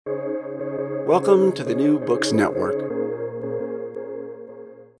Welcome to the New Books Network.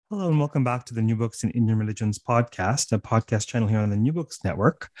 Hello and welcome back to the New Books in Indian Religions podcast, a podcast channel here on the New Books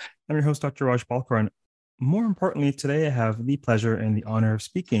Network. I'm your host, Dr. Raj Balkar, and more importantly, today I have the pleasure and the honor of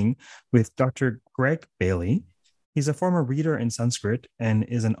speaking with Dr. Greg Bailey. He's a former reader in Sanskrit and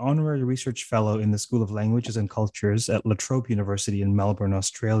is an honorary research fellow in the School of Languages and Cultures at La Trobe University in Melbourne,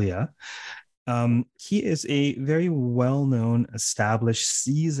 Australia. He is a very well-known, established,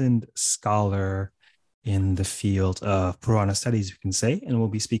 seasoned scholar in the field of Purana studies, you can say, and we'll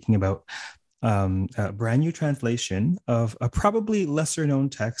be speaking about a brand new translation of a probably lesser known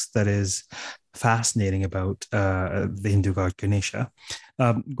text that is fascinating about the Hindu god Ganesha.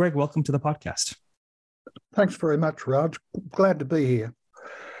 Greg, welcome to the podcast. Thanks very much, Raj. Glad to be here.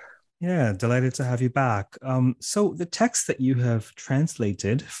 Yeah, delighted to have you back. So the text that you have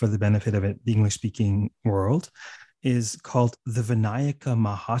translated for the benefit of the English-speaking world is called the Vinayaka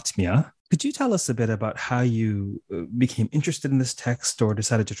Mahatmya. Could you tell us a bit about how you became interested in this text or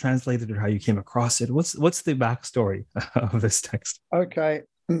decided to translate it or how you came across it? What's the backstory of this text? Okay.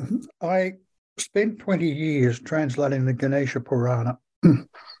 I spent 20 years translating the Ganesha Purana.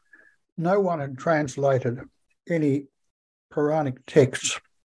 No one had translated any Puranic texts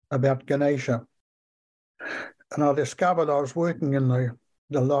about Ganesha. And I discovered I was working in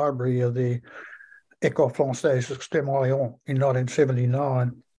the library of the École Française d'Orléans in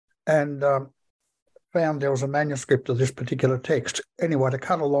 1979 and found there was a manuscript of this particular text. Anyway, to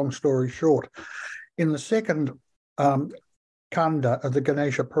cut a long story short, in the second Kanda of the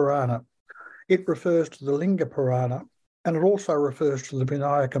Ganesha Purana, it refers to the Linga Purana and it also refers to the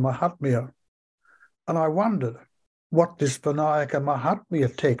Vinayaka Mahatmya. And I wondered what this Vinayaka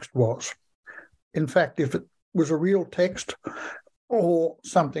Mahatmya text was. In fact, if it was a real text or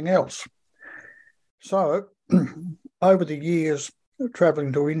something else. So, over the years,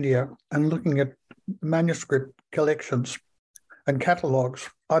 travelling to India and looking at manuscript collections and catalogues,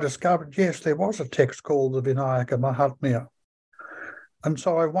 I discovered, yes, there was a text called the Vinayaka Mahatmya. And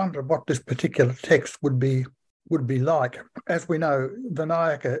so I wondered what this particular text would be like. As we know,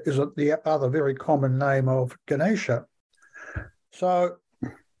 Vinayaka is the other very common name of Ganesha. So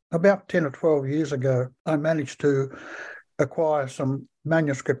about 10 or 12 years ago, I managed to acquire some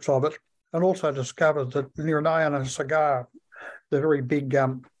manuscripts of it and also discovered that Nirnayana Sagar, the very big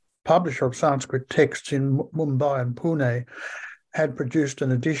publisher of Sanskrit texts in Mumbai and Pune, had produced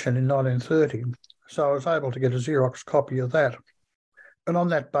an edition in 1930. So I was able to get a Xerox copy of that. And on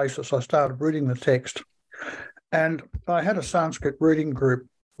that basis, I started reading the text. And I had a Sanskrit reading group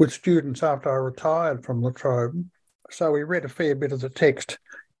with students after I retired from La Trobe. So we read a fair bit of the text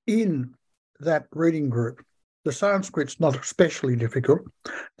in that reading group. The Sanskrit's not especially difficult,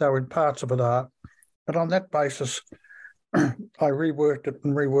 though in parts of it are. And on that basis, I reworked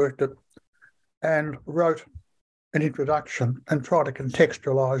it and wrote an introduction and tried to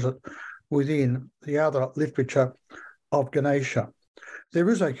contextualise it within the other literature of Ganesha. There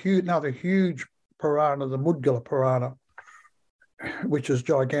is another huge Purana, the Mudgala Purana, which is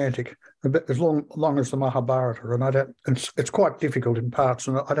gigantic, as long as the Mahabharata, and it's quite difficult in parts,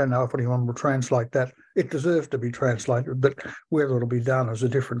 and I don't know if anyone will translate that. It deserves to be translated, but whether it'll be done is a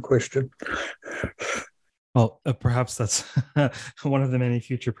different question. Well, perhaps that's one of the many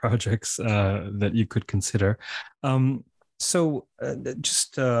future projects that you could consider. So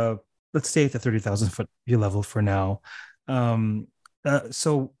let's stay at the 30,000 foot view level for now.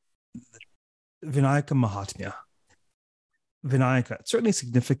 So Vinayaka Mahatmya. Vinayaka, it's certainly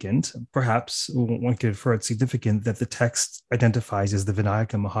significant. Perhaps one could infer it's significant that the text identifies as the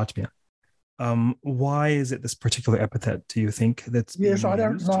Vinayaka Mahatmya. Why is it this particular epithet, do you think, that's being Yes, I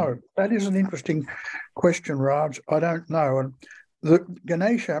don't used? know. That is an interesting question, Raj. I don't know. And the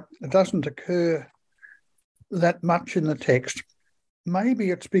Ganesha doesn't occur that much in the text.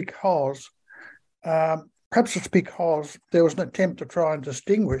 Maybe it's because, perhaps it's because there was an attempt to try and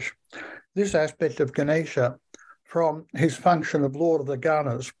distinguish this aspect of Ganesha from his function of Lord of the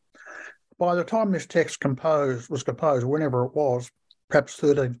Ganas. By the time this text was composed, whenever it was, perhaps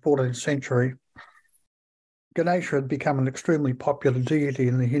 13th, 14th century, Ganesha had become an extremely popular deity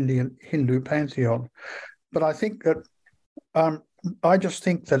in the Hindu pantheon. But I think that, I just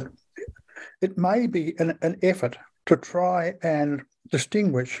think that it may be an effort to try and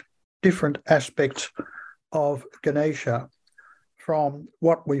distinguish different aspects of Ganesha from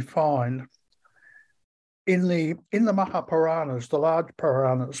what we find in the Mahapuranas, the large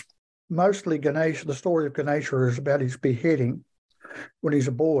Puranas. Mostly Ganesha, the story of Ganesha is about his beheading when he's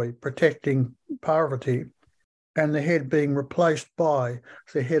a boy, protecting Parvati, and the head being replaced by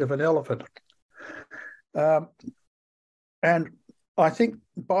the head of an elephant. And I think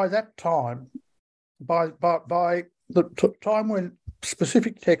by that time, by the time when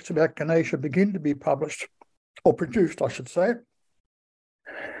specific texts about Ganesha begin to be published, or produced, I should say,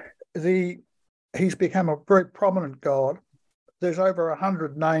 he's become a very prominent god. There's over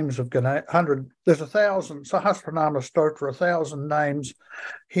 100 names of Ganesha. There's 1,000 Sahasranama Stotra, 1,000 names,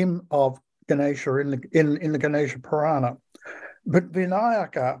 hymn of Ganesha in the Ganesha Purana. But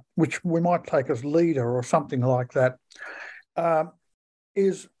Vinayaka, which we might take as leader or something like that,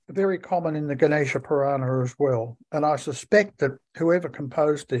 is very common in the Ganesha Purana as well. And I suspect that whoever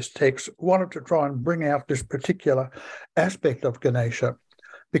composed this text wanted to try and bring out this particular aspect of Ganesha,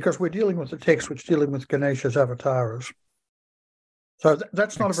 because we're dealing with a text which is dealing with Ganesha's avatars. So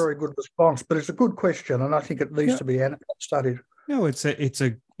that's not a very good response, but it's a good question, and I think it needs to be studied. No, it's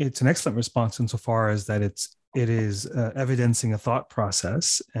an excellent response insofar as that it is evidencing a thought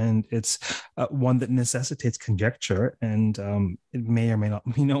process, and it's one that necessitates conjecture, and it may or may not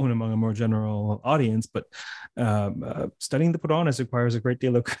be known among a more general audience, but studying the Puranas requires a great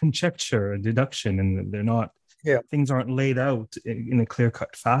deal of conjecture and deduction, and they're not, things aren't laid out in a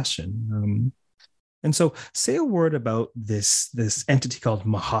clear-cut fashion. And so say a word about this entity called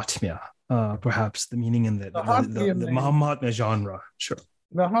Mahatmya, perhaps the meaning in the Mahatmya genre. Sure.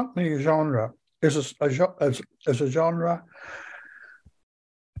 Mahatmya genre is a genre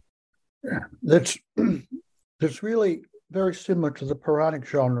that's really very similar to the Puranic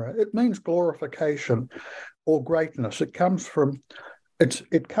genre. It means glorification or greatness. It comes from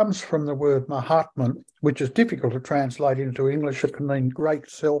the word Mahatman, which is difficult to translate into English. It can mean great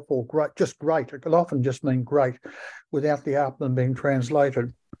self or just great. It can often just mean great without the Atman being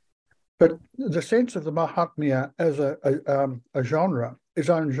translated. But the sense of the Mahatmya as a genre, its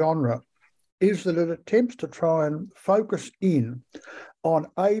own genre, is that it attempts to try and focus in on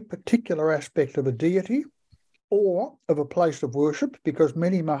a particular aspect of a deity or of a place of worship, because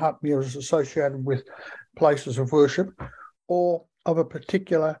many Mahatmya is associated with places of worship, or of a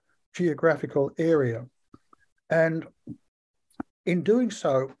particular geographical area. And in doing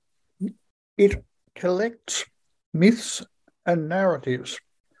so, it collects myths and narratives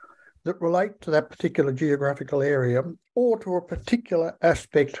that relate to that particular geographical area or to a particular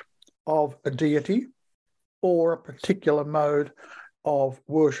aspect of a deity or a particular mode of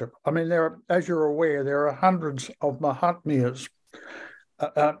worship. I mean, as you're aware, there are hundreds of Mahatmyas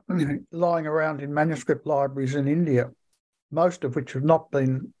lying around in manuscript libraries in India, most of which have not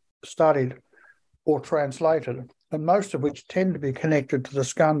been studied or translated, and most of which tend to be connected to the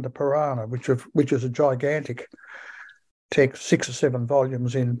Skanda Purana, which is a gigantic text, 6 or 7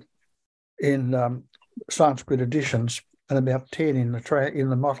 volumes in Sanskrit editions, and about 10 in the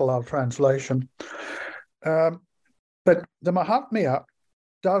Motilal translation. But the Mahatmya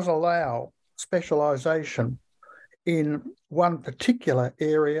does allow specialization in one particular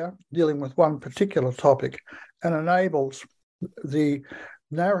area, dealing with one particular topic, and enables the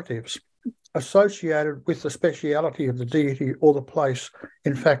narratives associated with the speciality of the deity or the place,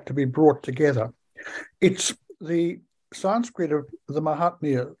 in fact, to be brought together. It's the Sanskrit of the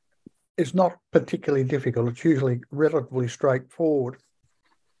Mahatmya is not particularly difficult. It's usually relatively straightforward,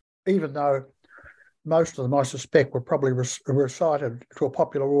 even though most of them, I suspect, were probably recited to a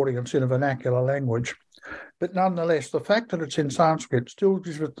popular audience in a vernacular language. But nonetheless, the fact that it's in Sanskrit still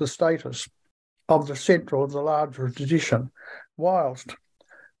gives it the status of the central of the larger tradition, whilst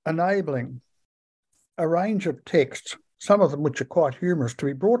enabling a range of texts, some of them which are quite humorous, to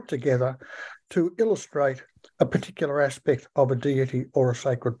be brought together to illustrate a particular aspect of a deity or a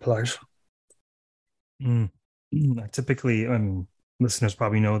sacred place. Typically, listeners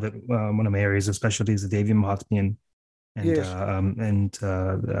probably know that one of my areas of specialty is the Devi Mahatmya, and yes.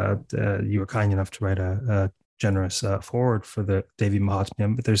 You were kind enough to write a generous forward for the Devi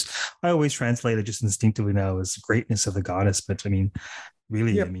Mahatmya. But I always translate it just instinctively now as greatness of the goddess. But I mean,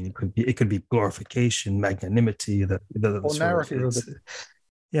 really, yep. I mean, it could be glorification, magnanimity, the narrative of the,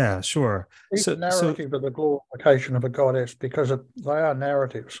 yeah, sure. So narrative of the glorification of a goddess, because they are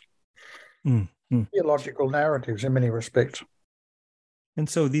narratives, theological narratives in many respects. And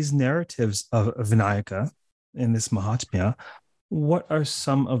so these narratives of Vinayaka in this Mahatmya, what are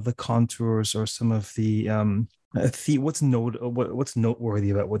some of the contours or some of the what's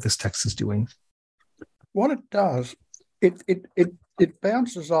noteworthy about what this text is doing? What it does, it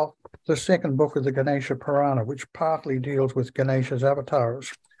bounces off the second book of the Ganesha Purana, which partly deals with Ganesha's avatars,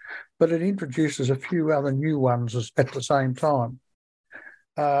 but it introduces a few other new ones at the same time.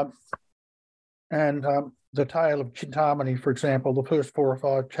 The tale of Chintamani, for example, the first 4 or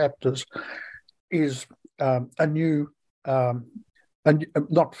 5 chapters, is a new,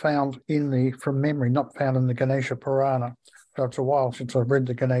 not found in the Ganesha Purana. so it's a while since I've read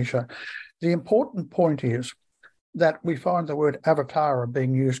the Ganesha. The important point is that we find the word avatara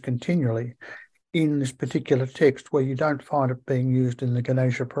being used continually in this particular text, where you don't find it being used in the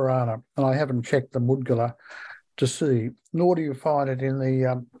Ganesha Purana. And I haven't checked the Mudgala to see, nor do you find it in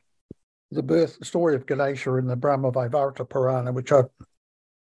the birth story of Ganesha in the Brahma Vaivarta Purana, which I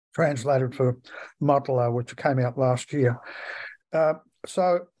translated for Matala, which came out last year.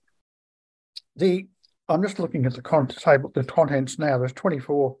 So I'm just looking at the contents now. There's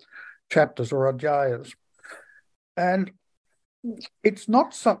 24 chapters or adhyayas, and it's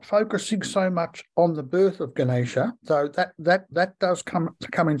not focusing so much on the birth of Ganesha, though that does come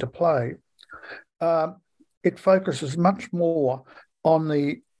into play. It focuses much more on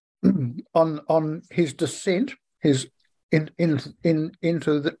the on his descent, his onto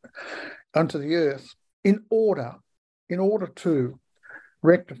the earth, in order to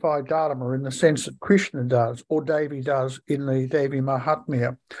rectify Dharma in the sense that Krishna does, or Devi does in the Devi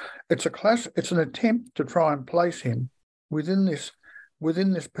Mahatmya. It's an attempt to try and place him within this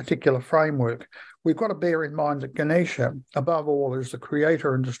particular framework. We've got to bear in mind that Ganesha, above all, is the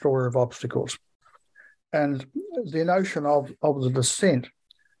creator and destroyer of obstacles. And the notion of the descent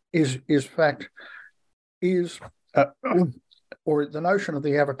or the notion of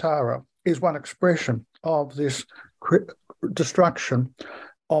the avatara is one expression of this destruction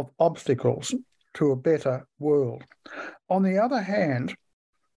of obstacles to a better world. On the other hand,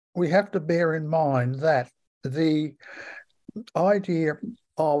 we have to bear in mind that the idea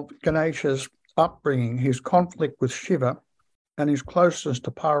of Ganesha's upbringing, his conflict with Shiva and his closeness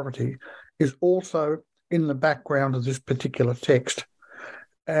to Parvati, is also in the background of this particular text.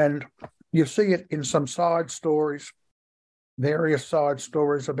 And you see it in some side stories, various side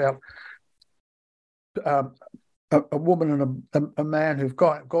stories about a woman and a man who've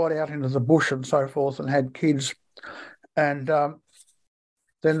got out into the bush and so forth and had kids. And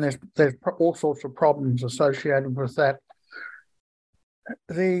then there's all sorts of problems associated with that.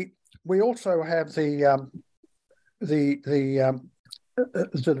 We also have the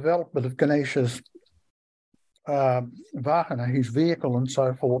development of Ganesha's vahana, his vehicle, and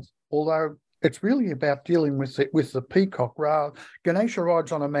so forth. Although it's really about dealing with the peacock. Ganesha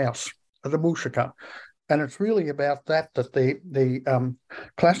rides on a mouse, the Mushaka, and it's really about that the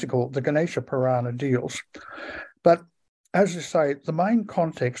classical, the Ganesha Purana deals. But as you say, the main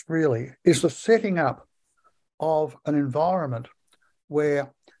context really is the setting up of an environment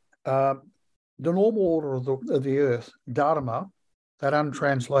where the normal order of the earth, Dharma, that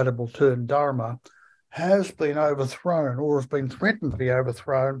untranslatable term Dharma, has been overthrown or has been threatened to be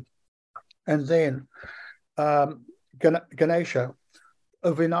overthrown. And then Ganesha,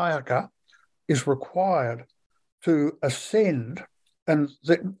 Vinayaka, is required to ascend. And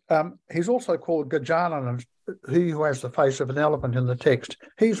he's also called Gajanana, he who has the face of an elephant in the text.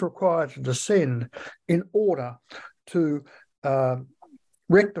 He's required to descend in order to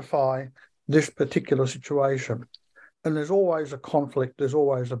rectify this particular situation. And there's always a conflict, there's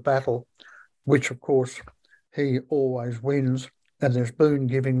always a battle, which of course he always wins, and there's boon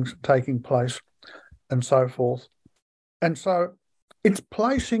givings taking place and so forth. And so it's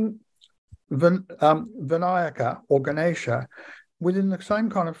placing Vinayaka or Ganesha within the same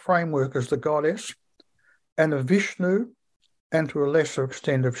kind of framework as the goddess and of Vishnu, and to a lesser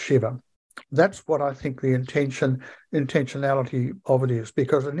extent of Shiva. That's what I think the intentionality of it is,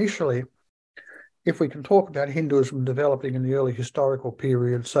 because initially, if we can talk about Hinduism developing in the early historical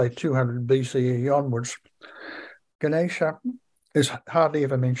period, say 200 BCE onwards, Ganesha is hardly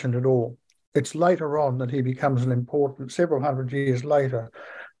ever mentioned at all. It's later on that he becomes several hundred years later,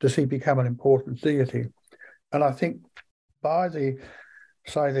 does he become an important deity. And I think by the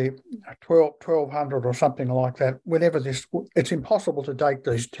 1200 or something like that, it's impossible to date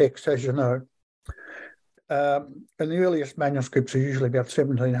these texts, as you know. And the earliest manuscripts are usually about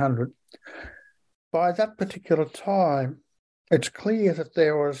 1700. By that particular time, it's clear that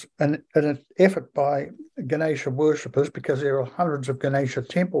there was an effort by Ganesha worshippers, because there are hundreds of Ganesha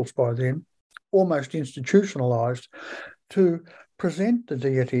temples by then, almost institutionalized, to present the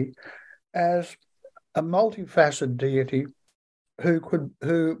deity as a multifaceted deity who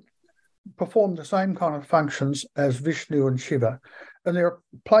performed the same kind of functions as Vishnu and Shiva. And there are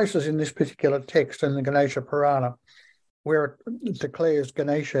places in this particular text in the Ganesha Purana where it declares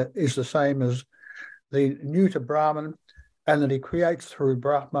Ganesha is the same as the Nuta Brahman, and that he creates through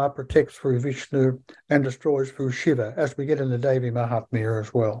Brahma, protects through Vishnu, and destroys through Shiva, as we get in the Devi Mahatmya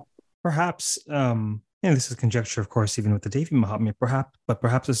as well. Perhaps, this is conjecture, of course, even with the Devi Mahatmya,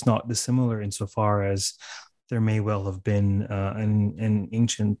 perhaps it's not dissimilar insofar as there may well have been an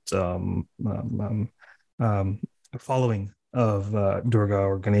ancient following of Durga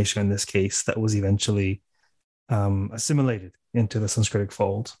or Ganesha in this case that was eventually assimilated into the Sanskritic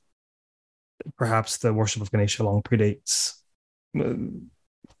fold. Perhaps the worship of Ganesha long predates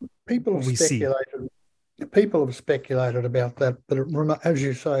People what have we see. speculated about that, but as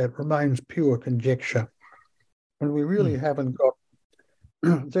you say, it remains pure conjecture. And we really haven't got...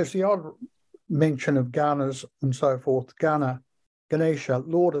 There's the odd mention of Ganas and so forth. Ganesha,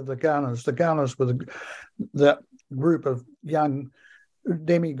 Lord of the Ganas. The Ganas were the group of young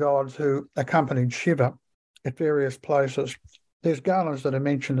demigods who accompanied Shiva at various places. There's Ganas that are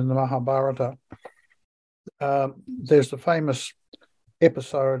mentioned in the Mahabharata. There's the famous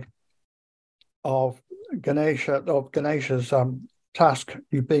episode of Ganesha's tusk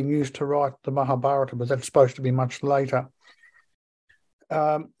being used to write the Mahabharata, but that's supposed to be much later.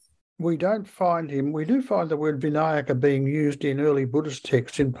 We don't find him. We do find the word Vinayaka being used in early Buddhist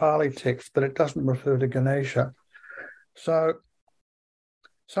texts, in Pali texts, but it doesn't refer to Ganesha. So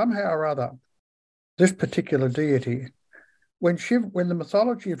somehow or other, this particular deity, when the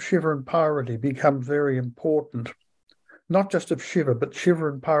mythology of Shiva and Parvati becomes very important, not just of Shiva, but Shiva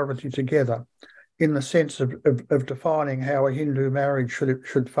and Parvati together, in the sense of defining how a Hindu marriage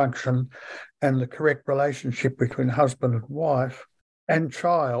should function and the correct relationship between husband and wife and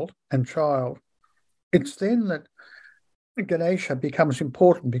child, it's then that Ganesha becomes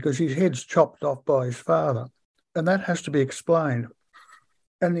important because his head's chopped off by his father, and that has to be explained.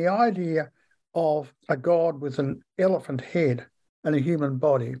 And the idea of a god with an elephant head and a human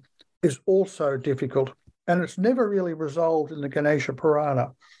body is also difficult, and it's never really resolved in the Ganesha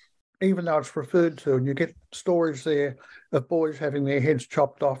Purana, even though it's referred to, and you get stories there of boys having their heads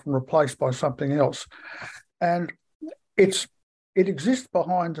chopped off and replaced by something else. And it exists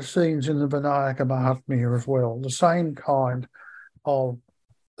behind the scenes in the Vinayaka Mahatmya as well, the same kind of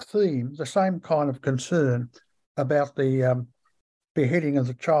theme, the same kind of concern about the beheading of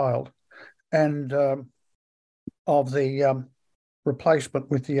the child and of the replacement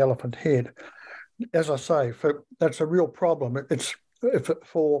with the elephant head. As I say, that's a real problem.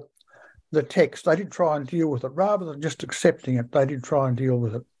 For the text, they did try and deal with it. Rather than just accepting it, they did try and deal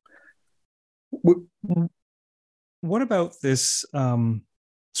with it. What about this?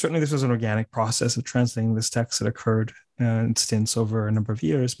 Certainly, this was an organic process of translating this text that occurred in stints over a number of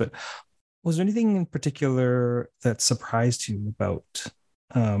years, but was there anything in particular that surprised you about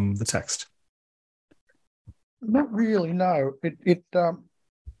the text? Not really, no. It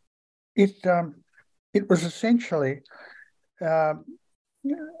was essentially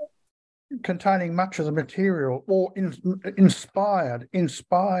containing much of the material, or inspired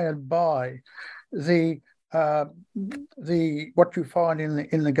by the what you find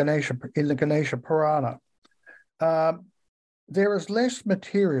in the Ganesha Purana. There is less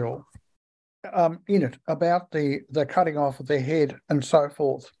material in it about the cutting off of the head and so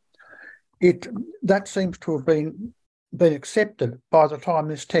forth. That seems to have been accepted by the time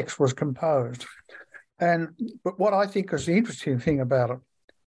this text was composed. But what I think is the interesting thing about it,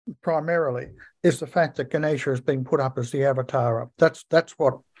 primarily, is the fact that Ganesha has been put up as the avatara.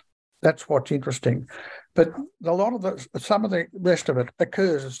 That's what's interesting. But some of the rest of it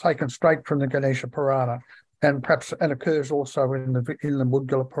is taken straight from the Ganesha Purana, and occurs also in the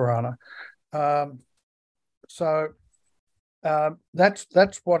Mudgala Purana.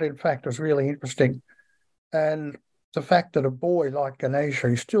 That's what, in fact, is really interesting. And the fact that a boy like Ganesha,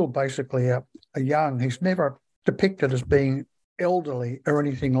 he's still basically a young, he's never depicted as being elderly or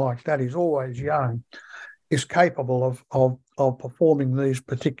anything like that. He's always young, is capable of performing these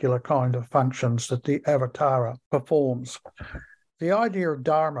particular kind of functions that the avatara performs. The idea of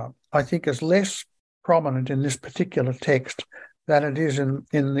Dharma, I think, is less prominent in this particular text than it is in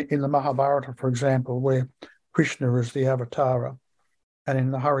the Mahabharata, for example, where Krishna is the avatara, and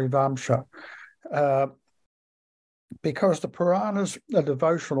in the Harivamsa. Because the Puranas are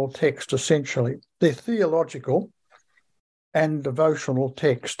devotional texts, essentially. They're theological and devotional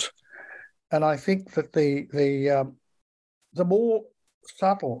texts. And I think that the more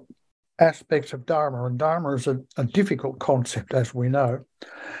subtle aspects of Dharma, and Dharma is a difficult concept, as we know,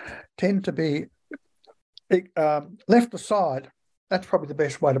 tend to be left aside. That's probably the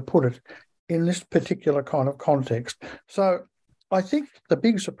best way to put it in this particular kind of context. So I think the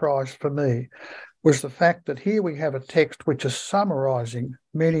big surprise for me was the fact that here we have a text which is summarizing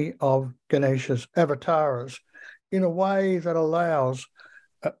many of Ganesha's avatars in a way that allows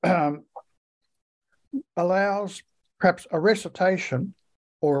perhaps a recitation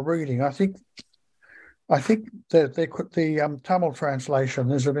or a reading. I think that the Tamil translation,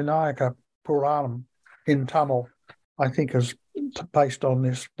 there's a Vinayaka Puranam in Tamil, I think is based on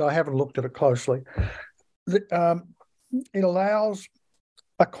this. I haven't looked at it closely. it allows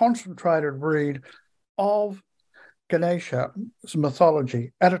a concentrated read of Ganesha's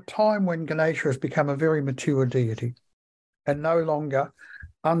mythology at a time when Ganesha has become a very mature deity and no longer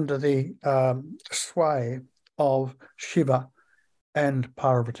under the sway of Shiva and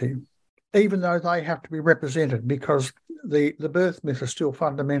Parvati, even though they have to be represented because the birth myth is still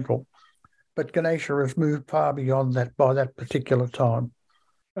fundamental. But Ganesha has moved far beyond that by that particular time.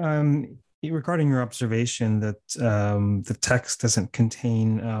 Regarding your observation that the text doesn't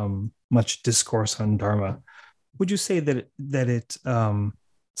contain much discourse on Dharma, would you say that it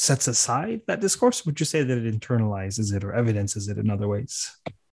sets aside that discourse? Would you say that it internalizes it or evidences it in other ways?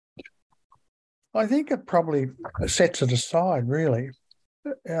 I think it probably sets it aside, really.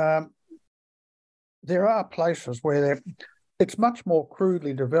 There are places where it's much more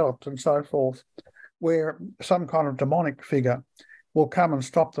crudely developed and so forth, where some kind of demonic figure will come and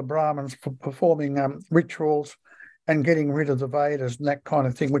stop the Brahmins from performing rituals and getting rid of the Vedas and that kind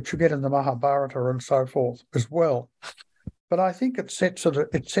of thing, which you get in the Mahabharata and so forth as well. But I think it sets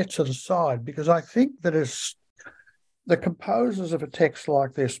it aside because I think that the composers of a text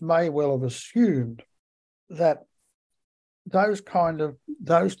like this may well have assumed that the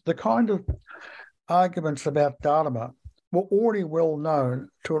kind of arguments about Dharma were already well known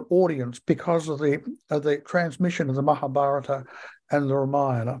to an audience because of the transmission of the Mahabharata and the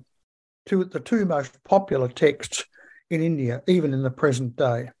Ramayana, to the two most popular texts in India, even in the present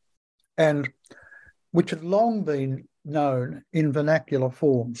day, and which had long been known in vernacular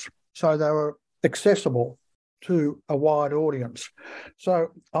forms. So they were accessible to a wide audience. So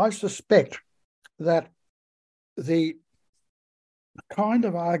I suspect that the kind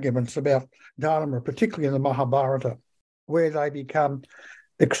of arguments about Dharma, particularly in the Mahabharata, where they become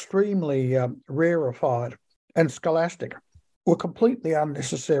extremely rarefied and scholastic, were completely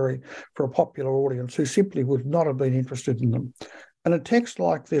unnecessary for a popular audience who simply would not have been interested in them. And a text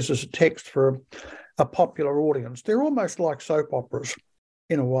like this is a text for a popular audience. They're almost like soap operas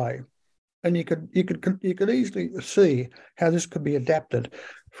in a way. And you could easily see how this could be adapted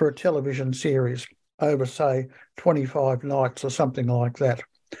for a television series over, say, 25 nights or something like that,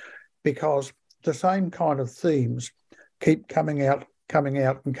 because the same kind of themes keep coming out,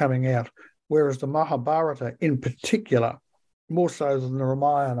 whereas the Mahabharata in particular, more so than the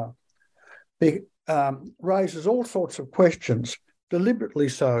Ramayana, raises all sorts of questions, deliberately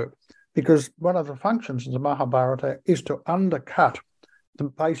so, because one of the functions of the Mahabharata is to undercut the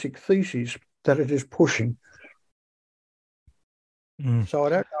basic theses that it is pushing. So I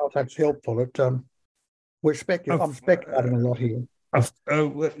don't know if that's helpful. I'm speculating a lot here.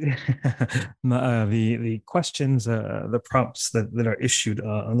 The questions, the prompts that are issued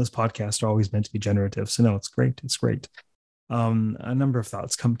on this podcast are always meant to be generative. So no, it's great. It's great. A number of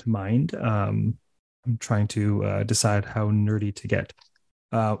thoughts come to mind. I'm trying to decide how nerdy to get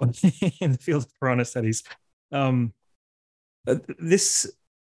in the field of Purana studies.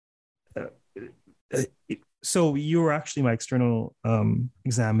 So you were actually my external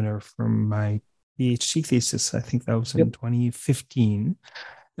examiner for my PhD thesis. I think that was in 2015.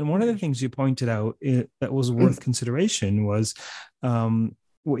 And one of the things you pointed out that was worth consideration was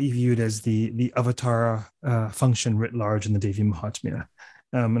what you viewed as the avatar function writ large in the Devi Mahatmya.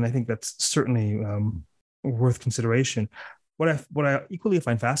 And I think that's certainly worth consideration. What I equally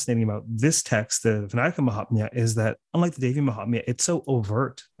find fascinating about this text, the Vinayaka Mahatmya, is that unlike the Devi Mahatmya, it's so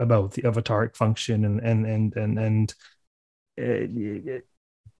overt about the avataric function and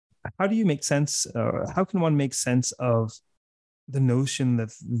how do you make sense? How can one make sense of the notion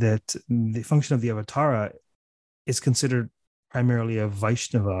that the function of the avatara is considered primarily a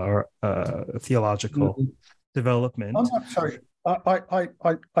Vaishnava or a theological development? I'm not so.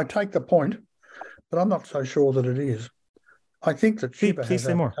 I take the point, but I'm not so sure that it is. I think that Shiva has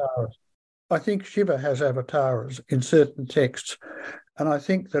avatars. I think Shiva has avatars in certain texts, and I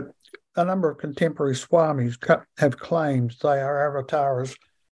think that a number of contemporary swamis have claimed they are avatars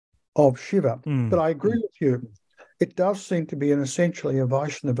of Shiva. But I agree with you. It does seem to be essentially a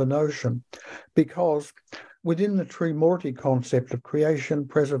Vaishnava notion, because within the Trimurti concept of creation,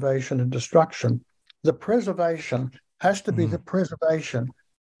 preservation, and destruction, the preservation has to be the preservation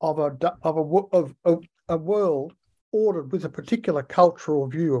of a world ordered with a particular cultural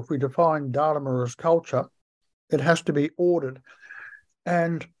view. If we define Dharma as culture, it has to be ordered.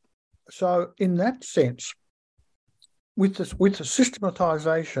 And so in that sense, with the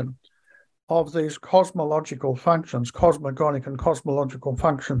systematization of these cosmological functions, cosmogonic and cosmological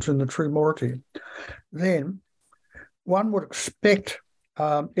functions in the Trimurti, then one would expect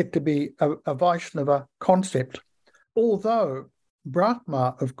it to be a Vaishnava concept. Although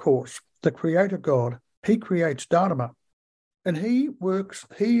Brahma, of course, the creator God, he creates Dharma. And he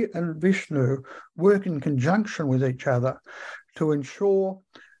and Vishnu work in conjunction with each other to ensure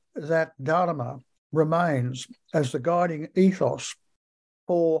that Dharma remains as the guiding ethos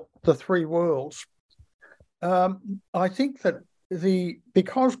for the three worlds. I think that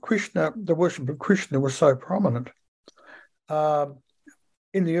because the worship of Krishna was so prominent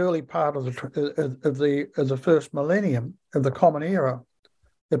in the early part of the first millennium of the Common Era,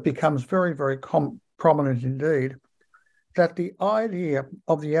 it becomes very, very prominent indeed, that the idea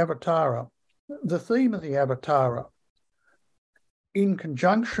of the Avatara, the theme of the Avatara, in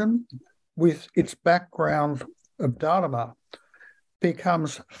conjunction with its background of Dharma,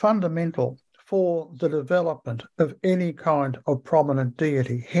 becomes fundamental for the development of any kind of prominent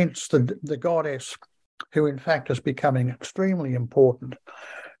deity. Hence, the goddess, who in fact is becoming extremely important,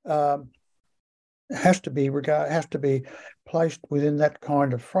 has to be placed within that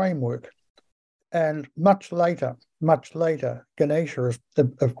kind of framework. And much later, Ganesha is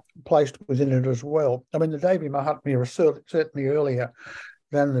placed within it as well. I mean, the Devi Mahatmya is certainly earlier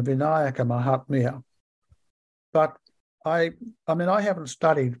than the Vinayaka Mahatmya. But I haven't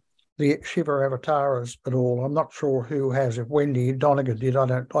studied the Shiva avatars at all. I'm not sure who has. If Wendy Doniger did,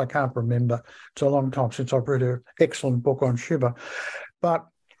 I can't remember. It's a long time since I've read an excellent book on Shiva. But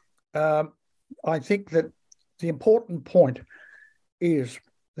I think that the important point is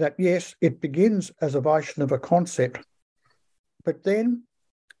that, yes, it begins as a Vaishnava concept, but then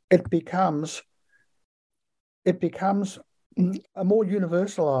it becomes a more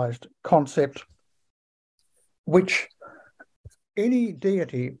universalized concept, which any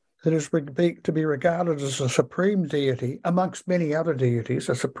deity that is to be regarded as a supreme deity amongst many other deities,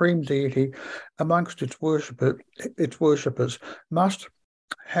 a supreme deity amongst its worshippers, must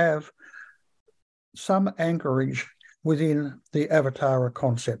have some anchorage within the Avatara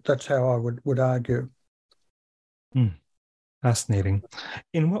concept. That's how I would argue. Fascinating.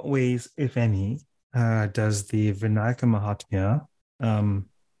 In what ways, if any, does the Vinayaka Mahatmya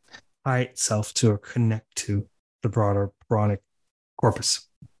tie itself to or connect to the broader Puranic corpus?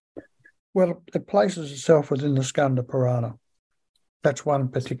 Well, it places itself within the Skanda Purana. That's one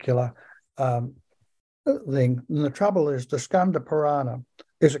particular thing. And the trouble is the Skanda Purana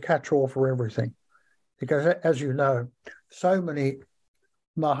is a catch-all for everything, because, as you know, so many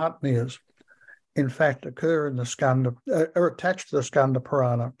Mahatmyas, in fact, occur in the Skanda, are attached to the Skanda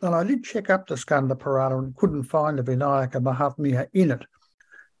Purana. And I did check up the Skanda Purana and couldn't find a Vinayaka Mahatmya in it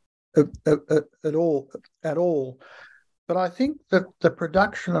at all. But I think that the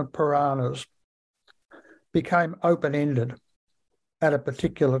production of Puranas became open-ended at a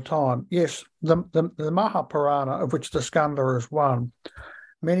particular time. Yes, the Mahapurana, of which the Skanda is one,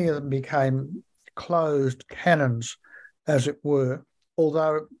 many of them became closed canons, as it were,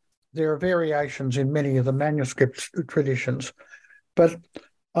 although there are variations in many of the manuscript traditions. But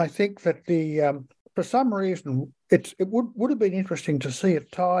I think that for some reason, it would have been interesting to see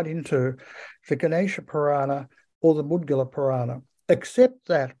it tied into the Ganesha Purana or the Mudgala Purana, except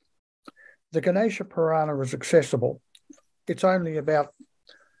that the Ganesha Purana is accessible. It's only about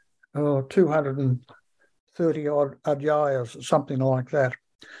 230 odd adhyayas, something like that.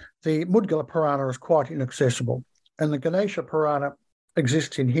 The Mudgala Purana is quite inaccessible, and the Ganesha Purana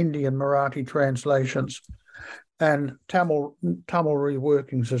exists in Hindi and Marathi translations and Tamil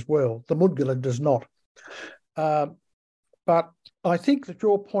reworkings as well. The Mudgala does not. But I think that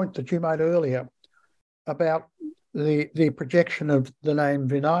your point that you made earlier about the projection of the name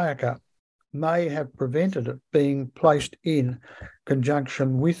Vinayaka may have prevented it being placed in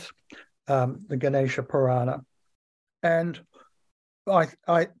conjunction with the Ganesha Purana. And I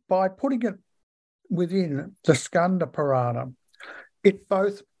by putting it within the Skanda Purana, it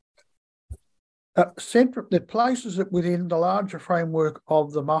both it places it within the larger framework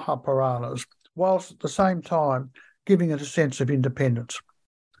of the Mahapuranas, whilst at the same time giving it a sense of independence.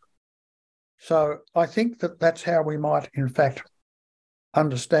 So I think that that's how we might, in fact,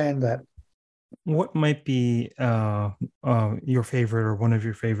 understand that. What might be your favorite, or one of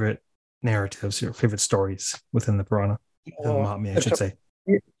your favorite narratives, your favorite stories within the Purana? The Mahatmya, I should say.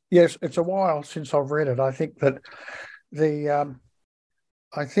 Yes, it's a while since I've read it. I think that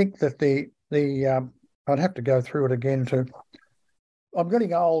I'd have to go through it again too. I'm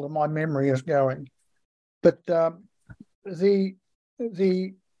getting old and my memory is going. But the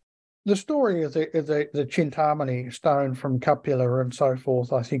story of the Chintamani stone from Kapila and so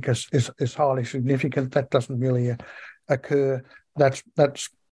forth, I think is highly significant. That doesn't really occur. That's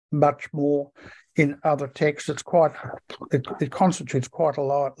much more in other texts. It constitutes quite a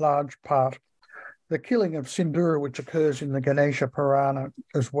large part. The killing of Sindhura, which occurs in the Ganesha Purana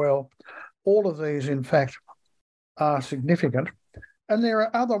as well. All of these, in fact, are significant. And there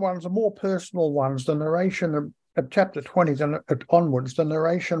are other ones, the more personal ones, the narration of chapter 20 onwards, the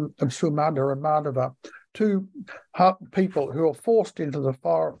narration of Sumada and Madhava, two people who are forced into the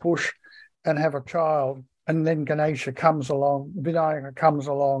fire bush and have a child, and then Ganesha comes along, Vinayaka comes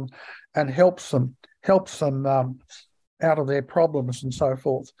along and helps them out of their problems and so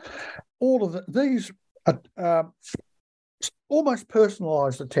forth. All of these almost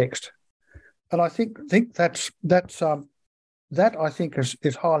personalise the text, and I think that I think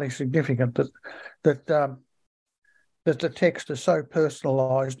is highly significant that the text is so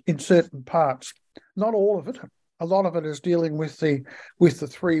personalised in certain parts. Not all of it. A lot of it is dealing with the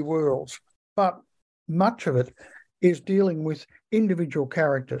three worlds, but much of it is dealing with individual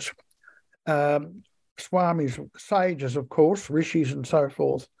characters. Swamis, sages, of course, rishis and so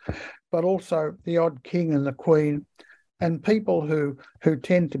forth, but also the odd king and the queen, and people who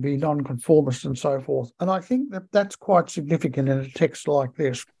tend to be nonconformists and so forth. And I think that's quite significant in a text like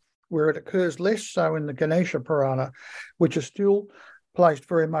this, where it occurs less so in the Ganesha Purana, which is still placed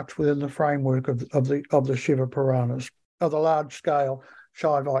very much within the framework of the Shiva Puranas, of the large-scale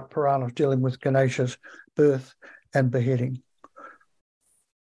Shaivite Puranas dealing with Ganesha's birth and beheading.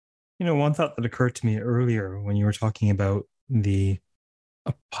 You know, one thought that occurred to me earlier when you were talking about the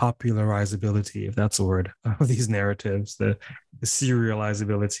popularizability, if that's a word, of these narratives, the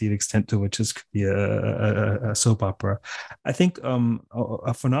serializability, the extent to which this could be a soap opera. I think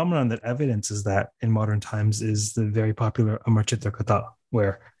a phenomenon that evidences that in modern times is the very popular Amar Chitra Katha,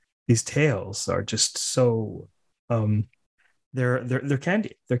 where these tales are just so they're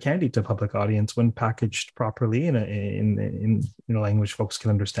candy. They're candy to public audience when packaged properly in a language folks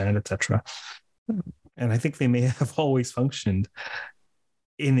can understand, etc. And I think they may have always functioned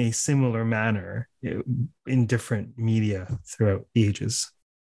in a similar manner in different media throughout the ages.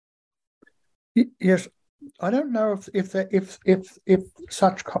 Yes, I don't know if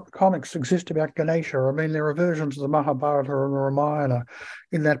such comics exist about Ganesha. I mean, there are versions of the Mahabharata and the Ramayana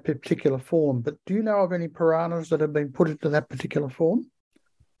in that particular form. But do you know of any Puranas that have been put into that particular form?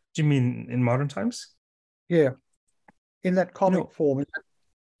 Do you mean in modern times? Yeah, in that comic form.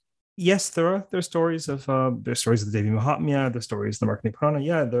 Yes, there are stories of there's stories of the Devi Mahatmya, the stories of the Markandeya Purana.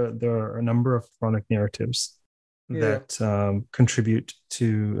 Yeah, there are a number of Puranic narratives that contribute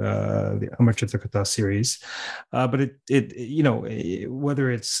to the Amar Chitra Katha series, but it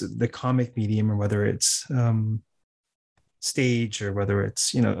whether it's the comic medium or whether it's stage or whether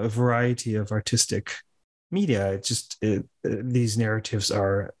it's a variety of artistic media, these narratives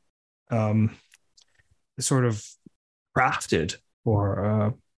are sort of crafted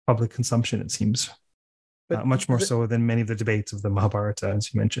for public consumption, it seems, but much more so than many of the debates of the Mahabharata,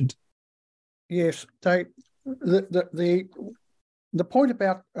 as you mentioned. Yes, the point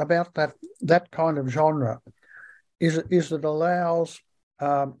about that kind of genre is it allows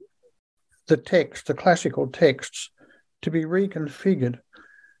the classical texts, to be reconfigured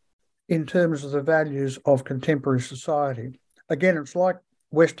in terms of the values of contemporary society. Again, it's like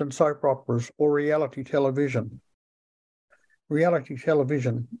Western soap operas or reality television. Reality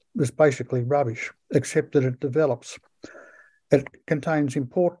television is basically rubbish, except that it develops. It contains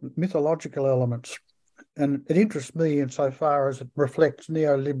important mythological elements, and it interests me insofar as it reflects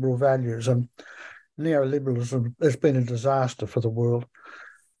neoliberal values, and neoliberalism has been a disaster for the world.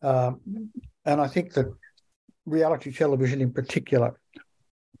 And I think that reality television in particular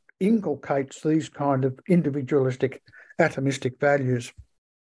inculcates these kind of individualistic, atomistic values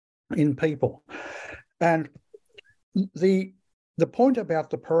in people. And the point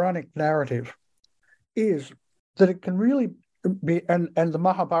about the Puranic narrative is that it can really be, and the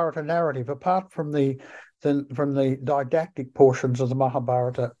Mahabharata narrative, apart from the didactic portions of the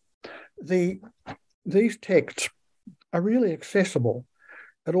Mahabharata, these texts are really accessible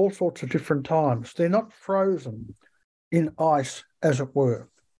at all sorts of different times. They're not frozen in ice, as it were.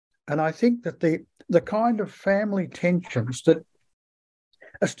 And I think that the kind of family tensions that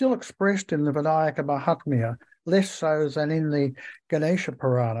are still expressed in the Vinayaka Mahatmya, less so than in the Ganesha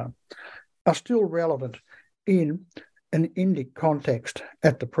Purana, are still relevant in an Indic context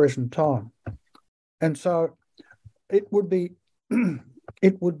at the present time. And so it would be, and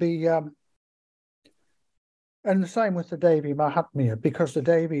the same with the Devi Mahatmya, because the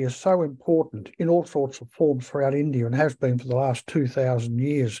Devi is so important in all sorts of forms throughout India and has been for the last 2,000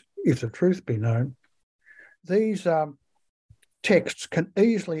 years, if the truth be known. These texts can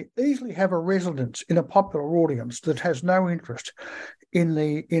easily have a resonance in a popular audience that has no interest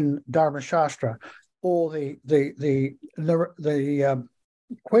in Dharma Shastra or the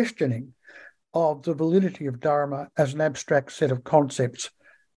questioning of the validity of Dharma as an abstract set of concepts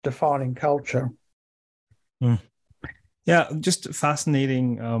defining culture. Mm. Yeah, just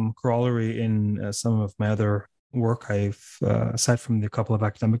fascinating corollary in some of my other work. Aside from the couple of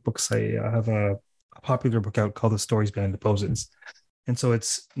academic books, I have a popular book out called The Stories Behind the Poses. And so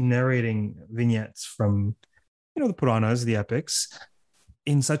it's narrating vignettes from, the Puranas, the epics,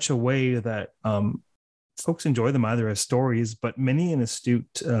 in such a way that folks enjoy them either as stories, but many an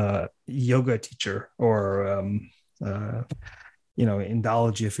astute yoga teacher or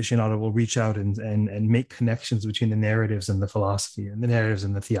Indology aficionado will reach out and make connections between the narratives and the philosophy, and the narratives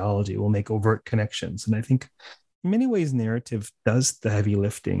and the theology will make overt connections. And I think in many ways, narrative does the heavy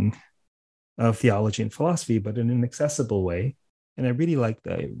lifting of theology and philosophy, but in an accessible way. And I really like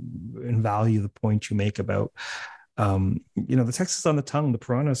that and value the point you make about, the text is on the tongue. The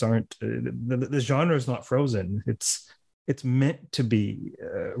Puranas aren't, the genre is not frozen. It's meant to be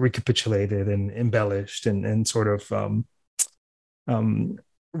recapitulated and embellished and sort of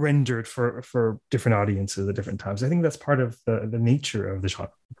rendered for different audiences at different times. I think that's part of the nature of the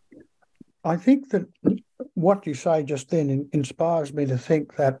genre. I think that what you say just then inspires me to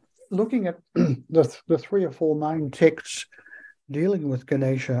think that looking at the three or four main texts dealing with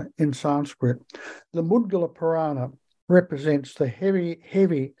Ganesha in Sanskrit, the Mudgala Purana represents the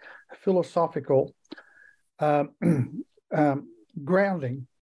heavy philosophical grounding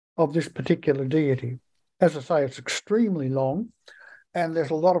of this particular deity. As I say, it's extremely long, and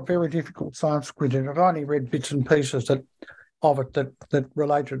there's a lot of very difficult Sanskrit in it. I only read bits and pieces of it that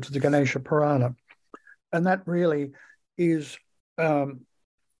related to the Ganesha Purana. And that really is, it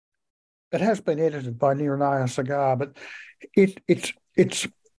has been edited by Nirnaya Sagar, but it's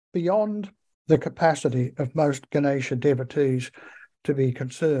beyond the capacity of most Ganesha devotees to be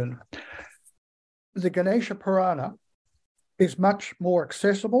concerned. The Ganesha Purana is much more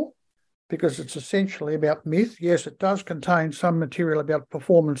accessible because it's essentially about myth. Yes, it does contain some material about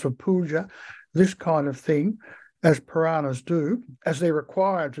performance of puja, this kind of thing, as Puranas do, as they're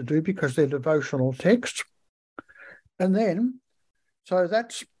required to do because they're devotional texts. And then, so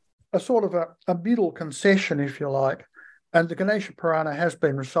that's a sort of a middle concession, if you like. And the Ganesha Purana has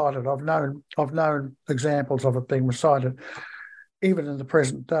been recited. I've known examples of it being recited even in the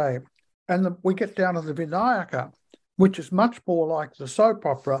present day. And we get down to the Vinayaka, which is much more like the soap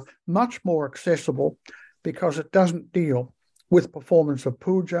opera, much more accessible because it doesn't deal with performance of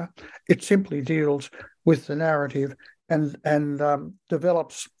puja. It simply deals with the narrative and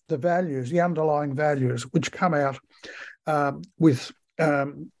develops the values, the underlying values, which come out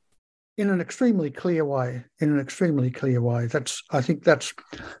in an extremely clear way. I think that's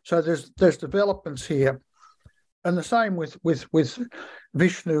so. There's developments here, and the same with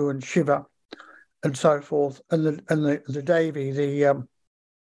Vishnu and Shiva, and so forth, and the Devi, the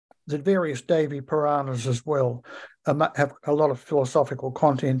various Devi Puranas as well have a lot of philosophical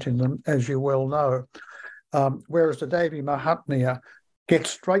content in them, as you well know. Whereas the Devi Mahatmya gets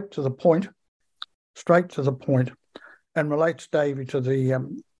straight to the point, and relates Devi to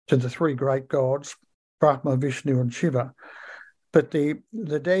the three great gods, Brahma, Vishnu, and Shiva. But the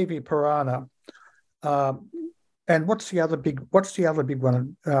Devi Purana, and what's the other big one?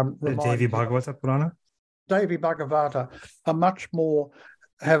 The Devi Bhagavata Purana. Devi Bhagavata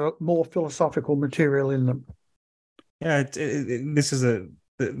have a more philosophical material in them. Yeah,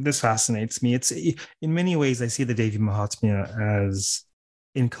 this fascinates me. It's in many ways I see the Devi Mahatmya as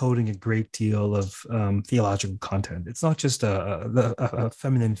encoding a great deal of theological content. It's not just a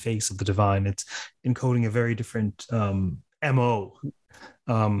feminine face of the divine. It's encoding a very different MO,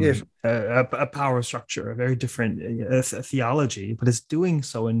 yes. a power structure, a very different theology, but it's doing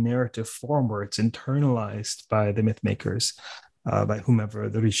so in narrative form where it's internalized by the myth makers, by whomever,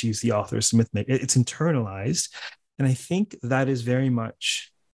 the rishis, the authors, the myth makers. It's internalized. And I think that is very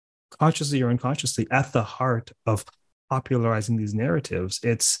much consciously or unconsciously at the heart of popularizing these narratives.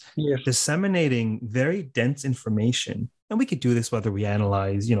 It's disseminating very dense information. And we could do this whether we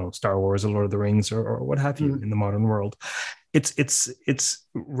analyze, Star Wars or Lord of the Rings or what have you in the modern world. It's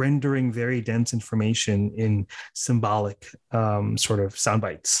rendering very dense information in symbolic sort of sound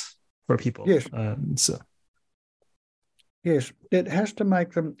bites for people. Yes. Yes, it has to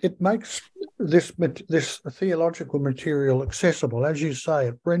make them. It makes this theological material accessible, as you say.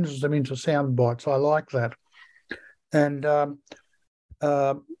 It renders them into sound bites. I like that. And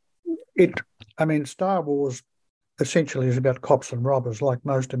Star Wars essentially is about cops and robbers, like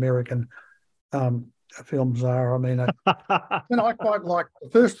most American films are. I mean, I quite like the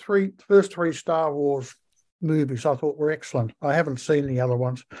first three Star Wars movies. I thought were excellent. I haven't seen the other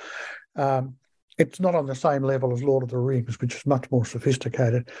ones. It's not on the same level as Lord of the Rings, which is much more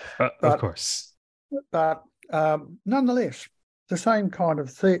sophisticated. Of course. But nonetheless, the same kind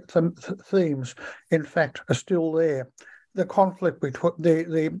of themes, in fact, are still there. the conflict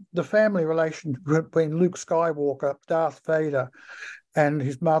between the family relationship between Luke Skywalker, Darth Vader, and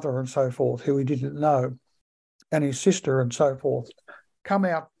his mother and so forth, who he didn't know, and his sister and so forth, come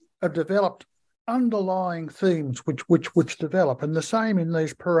out and developed underlying themes which develop, and the same in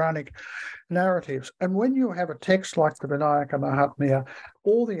these Puranic narratives. And when you have a text like the Vinayaka Mahatmya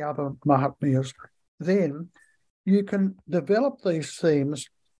or the other Mahatmyas, then you can develop these themes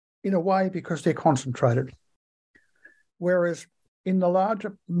in a way because they're concentrated. Whereas in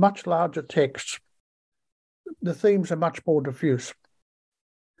the much larger texts, the themes are much more diffuse.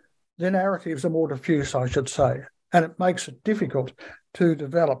 The narratives are more diffuse, I should say, and it makes it difficult to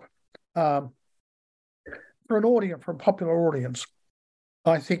develop for an audience, for a popular audience,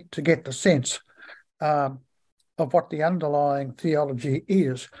 I think, to get the sense of what the underlying theology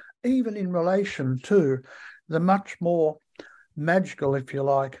is, even in relation to the much more magical, if you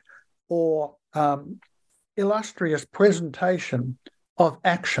like, or illustrious presentation of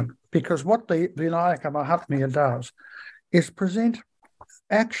action. Because what the Vinayaka Mahatmya does is present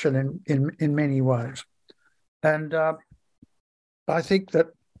action in many ways. And I think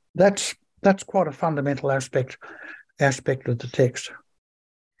that's quite a fundamental aspect of the text.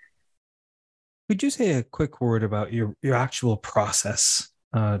 Could you say a quick word about your actual process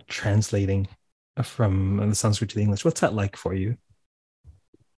translating from the Sanskrit to the English? What's that like for you?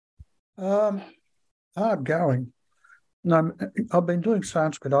 Hard going. No, I've been doing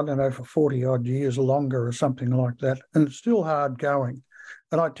Sanskrit, I don't know, for 40 odd years or longer or something like that, and it's still hard going.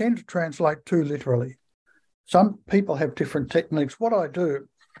 And I tend to translate too literally. Some people have different techniques. What I do,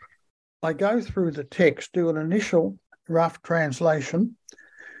 I go through the text, do an initial rough translation.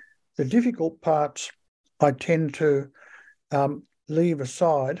 The difficult parts I tend to leave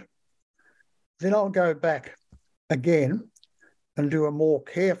aside. Then I'll go back again and do a more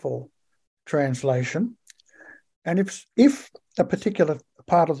careful translation. And if a particular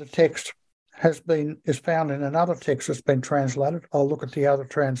part of the text is found in another text that's been translated, I'll look at the other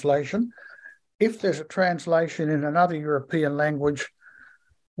translation. If there's a translation in another European language,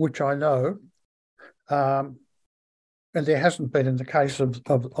 which I know, and there hasn't been in the case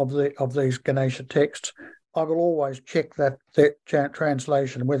of these Ganesha texts, I will always check that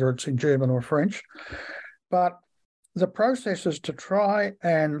translation, whether it's in German or French. But the process is to try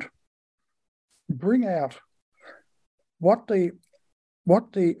and bring out what the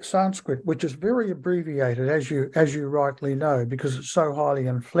Sanskrit, which is very abbreviated, as you rightly know, because it's so highly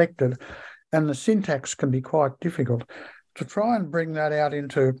inflected, and the syntax can be quite difficult, to try and bring that out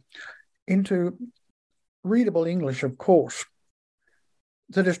into readable English, of course,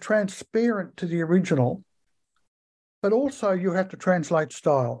 that is transparent to the original, but also you have to translate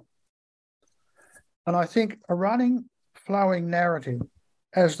style. And I think a running, flowing narrative,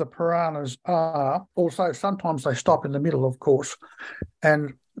 as the Puranas are, also sometimes they stop in the middle, of course,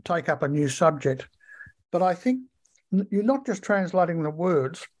 and take up a new subject. But I think you're not just translating the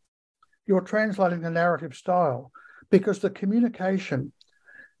words, you're translating the narrative style, because the communication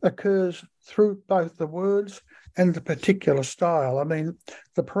occurs through both the words and the particular style. I mean,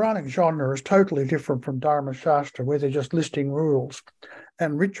 the Puranic genre is totally different from Dharma Shastra, where they're just listing rules,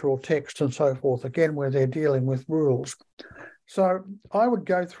 and ritual texts and so forth, again, where they're dealing with rules. So I would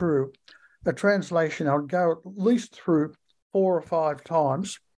go through a translation, I would go at least through 4 or 5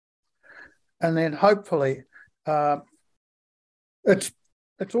 times, and then hopefully it's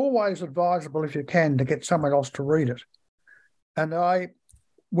always advisable, if you can, to get someone else to read it. And I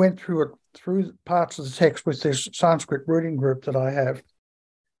went through parts of the text with this Sanskrit reading group that I have,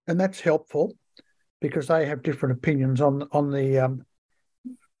 and that's helpful because they have different opinions on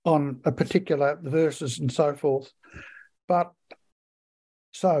a particular verses and so forth. But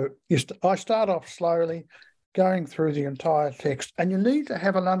so I start off slowly, going through the entire text, and you need to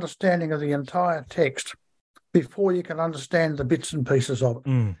have an understanding of the entire text before you can understand the bits and pieces of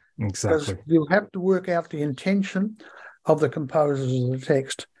it. Exactly. Because you have to work out the intention of the composers of the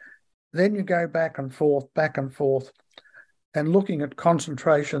text. Then you go back and forth, and looking at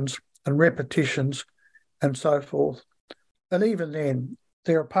concentrations and repetitions and so forth. And even then,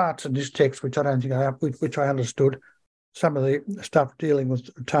 there are parts in this text which I don't think which I understood. Some of the stuff dealing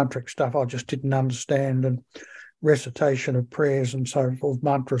with tantric stuff I just didn't understand, and recitation of prayers and so forth,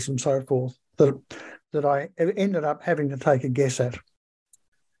 mantras and so forth, that I ended up having to take a guess at.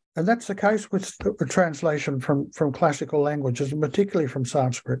 And that's the case with a translation from classical languages, and particularly from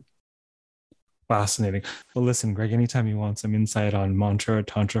Sanskrit. Fascinating. Well, listen, Greg, anytime you want some insight on mantra or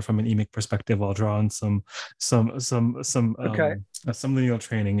tantra from an emic perspective, I'll draw on some lineal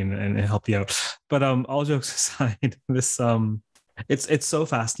training and help you out. But all jokes aside, it's so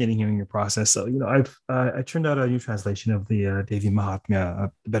fascinating hearing your process. So I turned out a new translation of the Devi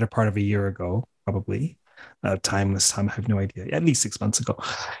Mahatmya the better part of a year ago, probably. Timeless time, I have no idea. At least 6 months ago,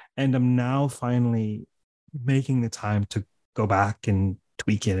 and I'm now finally making the time to go back and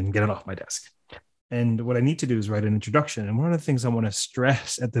tweak it and get it off my desk. And what I need to do is write an introduction. And one of the things I want to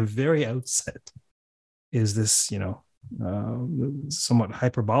stress at the very outset is this, somewhat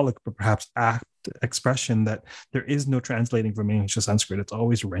hyperbolic, but perhaps apt expression that there is no translating from English to Sanskrit. It's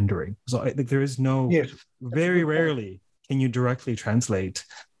always rendering. So I think there is no, Yes, very rarely can you directly translate.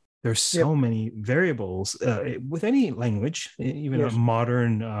 There's so many variables with any language, even Yes. a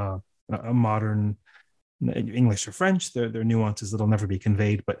modern English or French, there are nuances that'll never be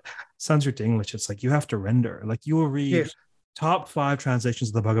conveyed. But Sanskrit to English, it's like you have to render. Like you will read Yes. top 5 translations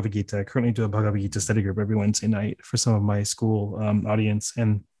of the Bhagavad Gita. I currently do a Bhagavad Gita study group every Wednesday night for some of my school audience,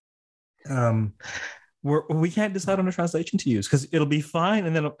 and we can't decide on a translation to use because it'll be fine,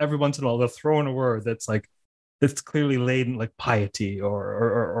 and then every once in a while they'll throw in a word that's like that's clearly laden like piety,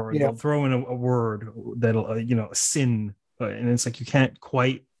 or they'll throw in a word that'll sin, and it's like you can't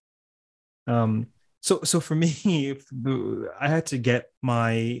quite. So for me, I had to get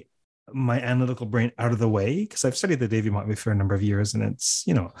my analytical brain out of the way because I've studied the Devi Mahatmya for a number of years, and it's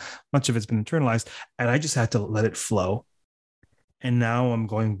much of it's been internalized, and I just had to let it flow. And now I'm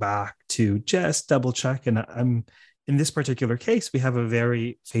going back to just double check, and I'm in this particular case we have a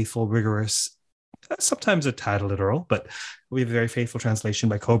very faithful, rigorous, sometimes a tad literal, but we have a very faithful translation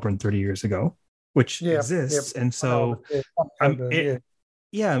by Coburn 30 years ago, which exists, and so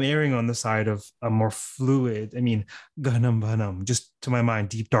I'm erring on the side of a more fluid. I mean, Ganam Vanam, just to my mind,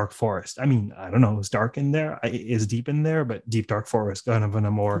 deep dark forest. I mean, I don't know, it's dark in there, is deep in there, but deep dark forest, Ganam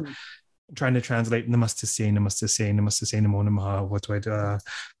Vanam, or trying to translate Namaste, Namo Namaha, what do I do?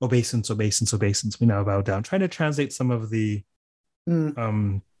 Obeisance, we now bow down. Trying to translate some of the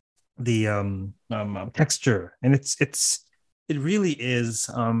texture, and it really is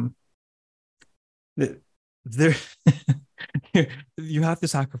there. You have to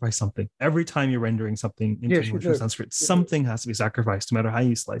sacrifice something every time you're rendering something into English or Sanskrit. Something has to be sacrificed, no matter how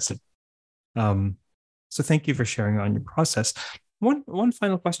you slice it. So thank you for sharing on your process. One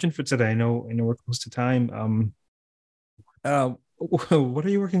final question for today. I know we're close to time. What are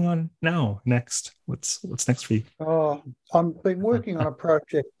you working on now? Next, what's next for you? I've been working on a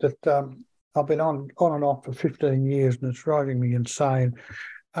project that I've been on and off for 15 years, and it's driving me insane.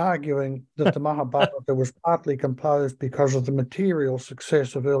 Arguing that the Mahabharata was partly composed because of the material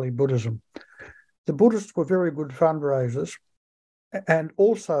success of early Buddhism. The Buddhists were very good fundraisers, and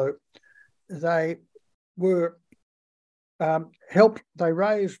also they were they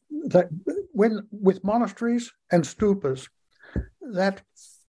raised that with monasteries and stupas, that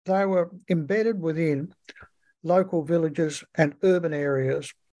they were embedded within local villages and urban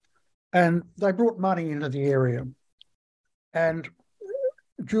areas, and they brought money into the area. And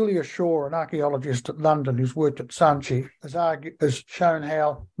Julia Shaw, an archaeologist at London who's worked at Sanchi, has shown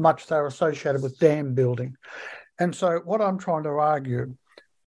how much they're associated with dam building. And so what I'm trying to argue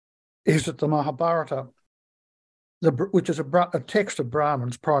is that the Mahabharata, which is a text of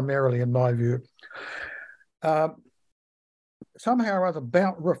Brahmins primarily in my view, somehow or other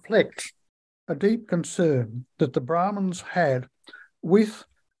reflects a deep concern that the Brahmins had with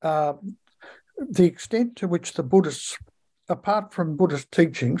the extent to which the Buddhists, apart from Buddhist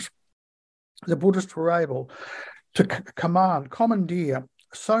teachings, the Buddhists were able to commandeer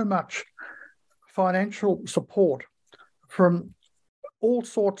so much financial support from all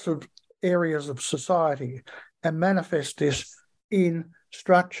sorts of areas of society and manifest this in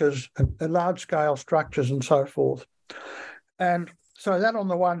structures, large-scale structures and so forth. And so that on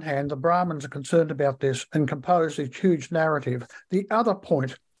the one hand, the Brahmins are concerned about this and compose this huge narrative. The other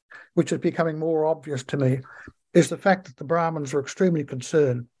point, which is becoming more obvious to me, is the fact that the Brahmins are extremely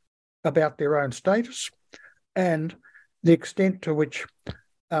concerned about their own status and the extent to which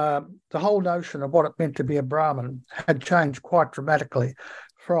the whole notion of what it meant to be a Brahmin had changed quite dramatically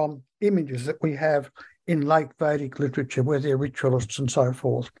from images that we have in late Vedic literature where they're ritualists and so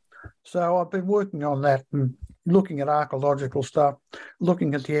forth. So I've been working on that and looking at archaeological stuff,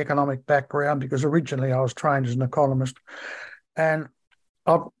 looking at the economic background, because originally I was trained as an economist, and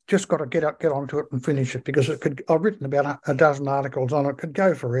I've just got to get onto it and finish it because I've written about a dozen articles on it. It could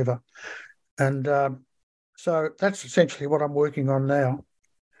go forever. And so that's essentially what I'm working on now.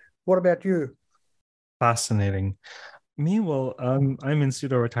 What about you? Fascinating. Me, well, I'm in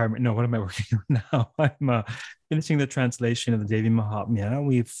pseudo-retirement. No, what am I working on now? I'm finishing the translation of the Devi Mahatmya.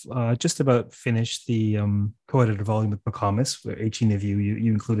 We've just about finished the co-edited volume with McComas, where 18 of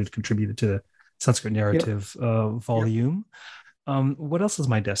you contributed to the Sanskrit narrative volume. What else is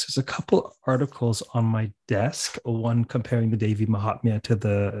my desk? There's a couple articles on my desk. One comparing the Devi Mahatmya to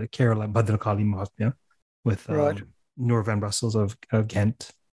the Kerala Bhadrakali Mahatmya with Right. Noor van Brussels of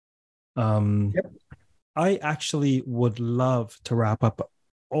Ghent. Yep. I actually would love to wrap up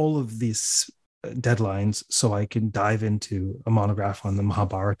all of these deadlines so I can dive into a monograph on the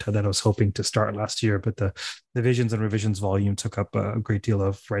Mahabharata that I was hoping to start last year, but the Visions and Revisions volume took up a great deal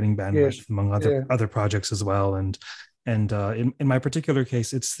of writing bandwidth Yes. among other projects as well. And in my particular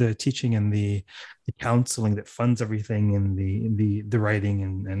case, it's the teaching and the counseling that funds everything, and the writing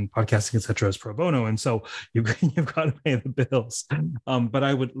and podcasting, etc. is pro bono, and so you've got to pay the bills. But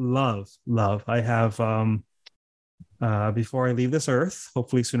I would love. I have before I leave this earth,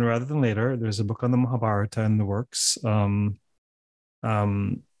 hopefully sooner rather than later, there's a book on the Mahabharata in the works.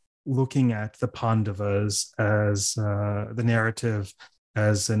 Looking at the Pandavas as the narrative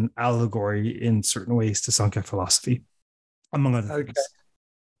as an allegory in certain ways to Sankhya philosophy, among other things.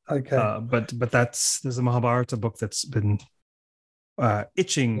 Okay. But there's a Mahabharata book that's been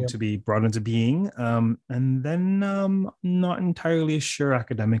itching to be brought into being. And then not entirely sure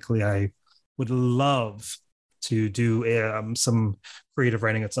academically. I would love to do some creative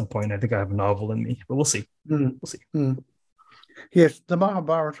writing at some point. I think I have a novel in me, but we'll see. We'll see. Yes, the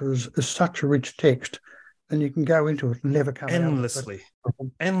Mahabharata is such a rich text, and you can go into it and never come endlessly, out of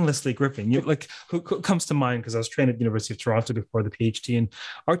it. Endlessly gripping. You like who comes to mind, because I was trained at the University of Toronto before the PhD, and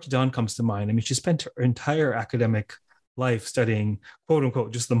Archie Dawn comes to mind. I mean, she spent her entire academic life studying, quote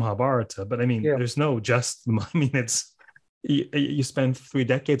unquote, just the Mahabharata. But I mean, there's no just. I mean, it's you spend 3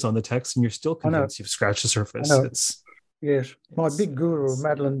 decades on the text, and you're still convinced you've scratched the surface. Yes, my big guru,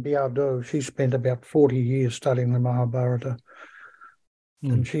 Madeleine Biardeau, she spent about 40 years studying the Mahabharata,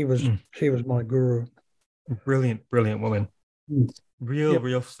 and she was my guru. Brilliant woman.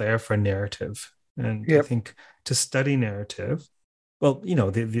 Real flair for narrative. And I think to study narrative, well,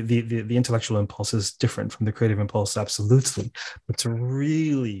 the intellectual impulse is different from the creative impulse, absolutely. But to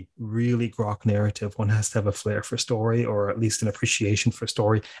really, really grok narrative, one has to have a flair for story, or at least an appreciation for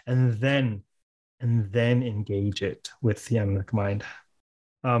story, and then engage it with the analytic mind.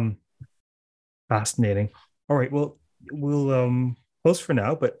 Fascinating. All right, well, we'll close for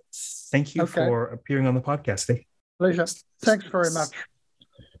now, but thank you for appearing on the podcast today. Pleasure. Thanks very much.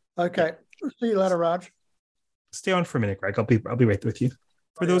 Okay. See you later, Raj. Stay on for a minute, Greg. I'll be right with you.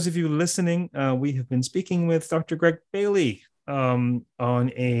 For those of you listening, we have been speaking with Dr. Greg Bailey on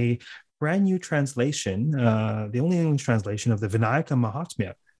a brand new translation, the only English translation of the Vinayaka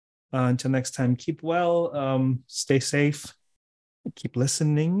Mahatmya. Until next time, keep well, stay safe, keep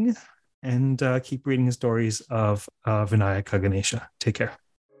listening, and keep reading the stories of Vinayaka Ganesha. Take care.